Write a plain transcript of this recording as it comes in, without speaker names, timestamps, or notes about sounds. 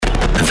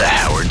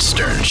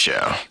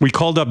Show. We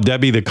called up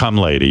Debbie the Cum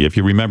Lady. If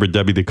you remember,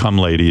 Debbie the Cum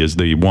Lady is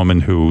the woman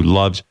who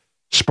loves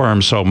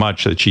sperm so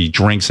much that she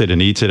drinks it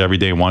and eats it every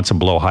day and wants to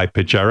blow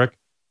high-pitch Eric.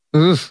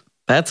 Oof,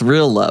 that's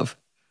real love.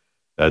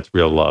 That's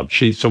real love.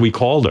 So we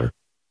called her.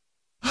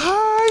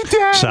 Hi,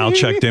 Daddy. Sal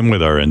checked in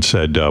with her and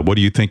said, what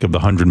do you think of the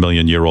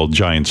 100-million-year-old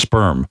giant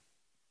sperm?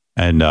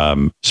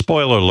 And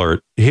spoiler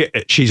alert,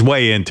 she's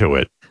way into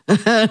it.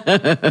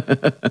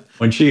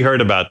 When she heard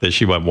about this,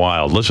 she went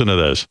wild. Listen to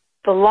this.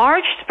 The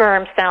large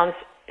sperm sounds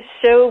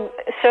so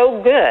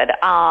good.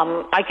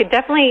 I could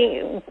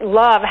definitely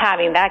love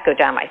having that go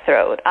down my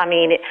throat. I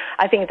mean,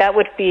 I think that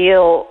would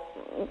feel,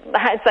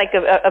 it's like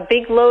a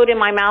big load in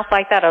my mouth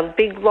like that, a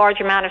big, large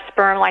amount of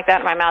sperm like that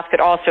in my mouth could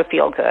also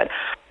feel good.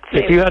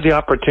 If you had the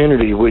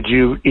opportunity, would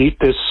you eat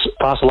this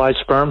fossilized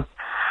sperm?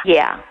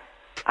 Yeah.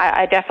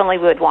 I definitely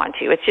would want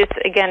to. It's just,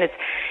 again,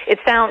 it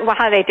sounds,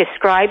 how they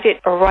described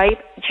it, a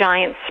ripe,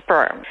 giant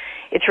sperm.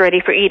 It's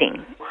ready for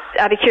eating.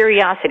 Out of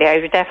curiosity, I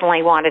would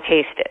definitely want to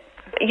taste it.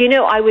 You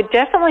know, I would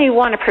definitely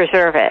want to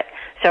preserve it,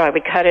 so I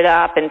would cut it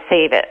up and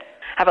save it.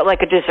 Have it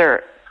like a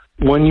dessert.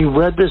 When you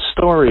read this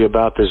story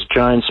about this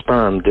giant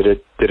sperm, did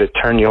it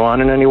turn you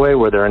on in any way?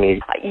 Were there any?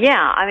 Yeah,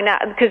 I mean,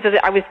 because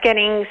I was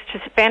getting to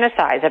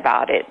fantasize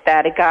about it,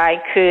 that a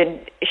guy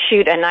could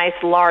shoot a nice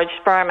large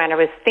sperm, and I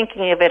was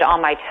thinking of it on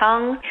my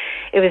tongue.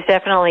 It was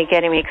definitely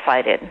getting me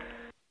excited.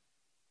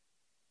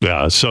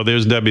 Yeah, so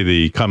there's Debbie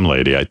the Cum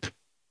Lady.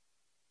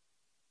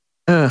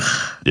 Yeah,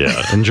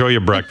 enjoy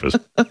your breakfast.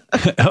 The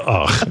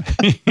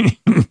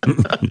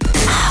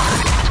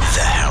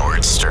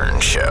Howard Stern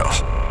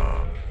Show.